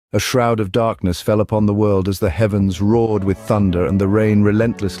A shroud of darkness fell upon the world as the heavens roared with thunder and the rain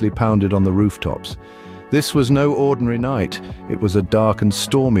relentlessly pounded on the rooftops. This was no ordinary night. It was a dark and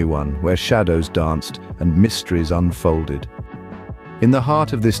stormy one, where shadows danced and mysteries unfolded. In the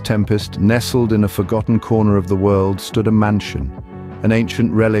heart of this tempest, nestled in a forgotten corner of the world, stood a mansion, an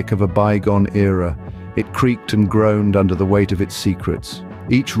ancient relic of a bygone era. It creaked and groaned under the weight of its secrets.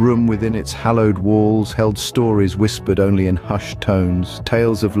 Each room within its hallowed walls held stories whispered only in hushed tones,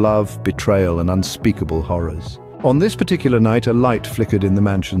 tales of love, betrayal, and unspeakable horrors. On this particular night, a light flickered in the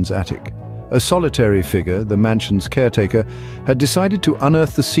mansion's attic. A solitary figure, the mansion's caretaker, had decided to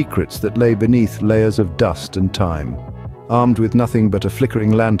unearth the secrets that lay beneath layers of dust and time. Armed with nothing but a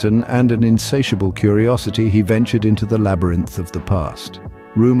flickering lantern and an insatiable curiosity, he ventured into the labyrinth of the past.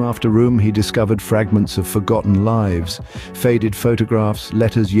 Room after room, he discovered fragments of forgotten lives, faded photographs,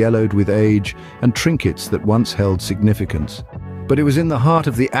 letters yellowed with age, and trinkets that once held significance. But it was in the heart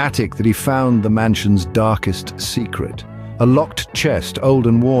of the attic that he found the mansion's darkest secret. A locked chest, old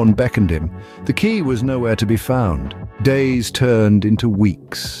and worn, beckoned him. The key was nowhere to be found. Days turned into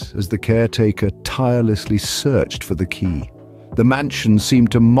weeks as the caretaker tirelessly searched for the key. The mansion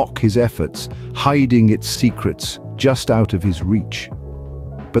seemed to mock his efforts, hiding its secrets just out of his reach.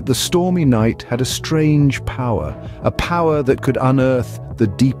 But the stormy night had a strange power, a power that could unearth the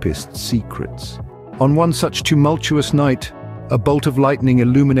deepest secrets. On one such tumultuous night, a bolt of lightning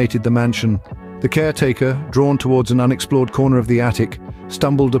illuminated the mansion. The caretaker, drawn towards an unexplored corner of the attic,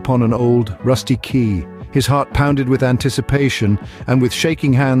 stumbled upon an old, rusty key. His heart pounded with anticipation, and with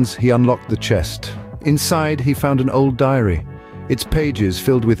shaking hands, he unlocked the chest. Inside, he found an old diary. Its pages,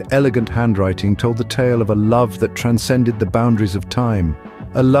 filled with elegant handwriting, told the tale of a love that transcended the boundaries of time.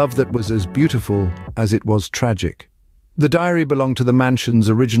 A love that was as beautiful as it was tragic. The diary belonged to the mansion's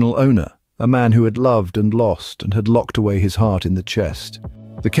original owner, a man who had loved and lost and had locked away his heart in the chest.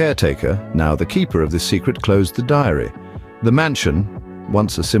 The caretaker, now the keeper of this secret, closed the diary. The mansion,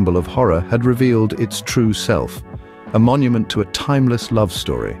 once a symbol of horror, had revealed its true self, a monument to a timeless love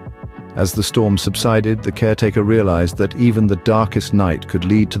story. As the storm subsided, the caretaker realized that even the darkest night could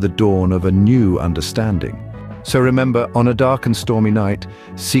lead to the dawn of a new understanding. So remember, on a dark and stormy night,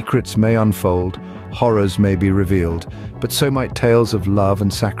 secrets may unfold, horrors may be revealed, but so might tales of love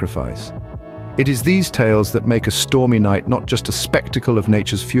and sacrifice. It is these tales that make a stormy night not just a spectacle of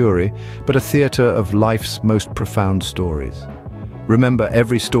nature's fury, but a theater of life's most profound stories. Remember,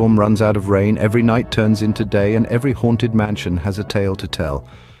 every storm runs out of rain, every night turns into day, and every haunted mansion has a tale to tell.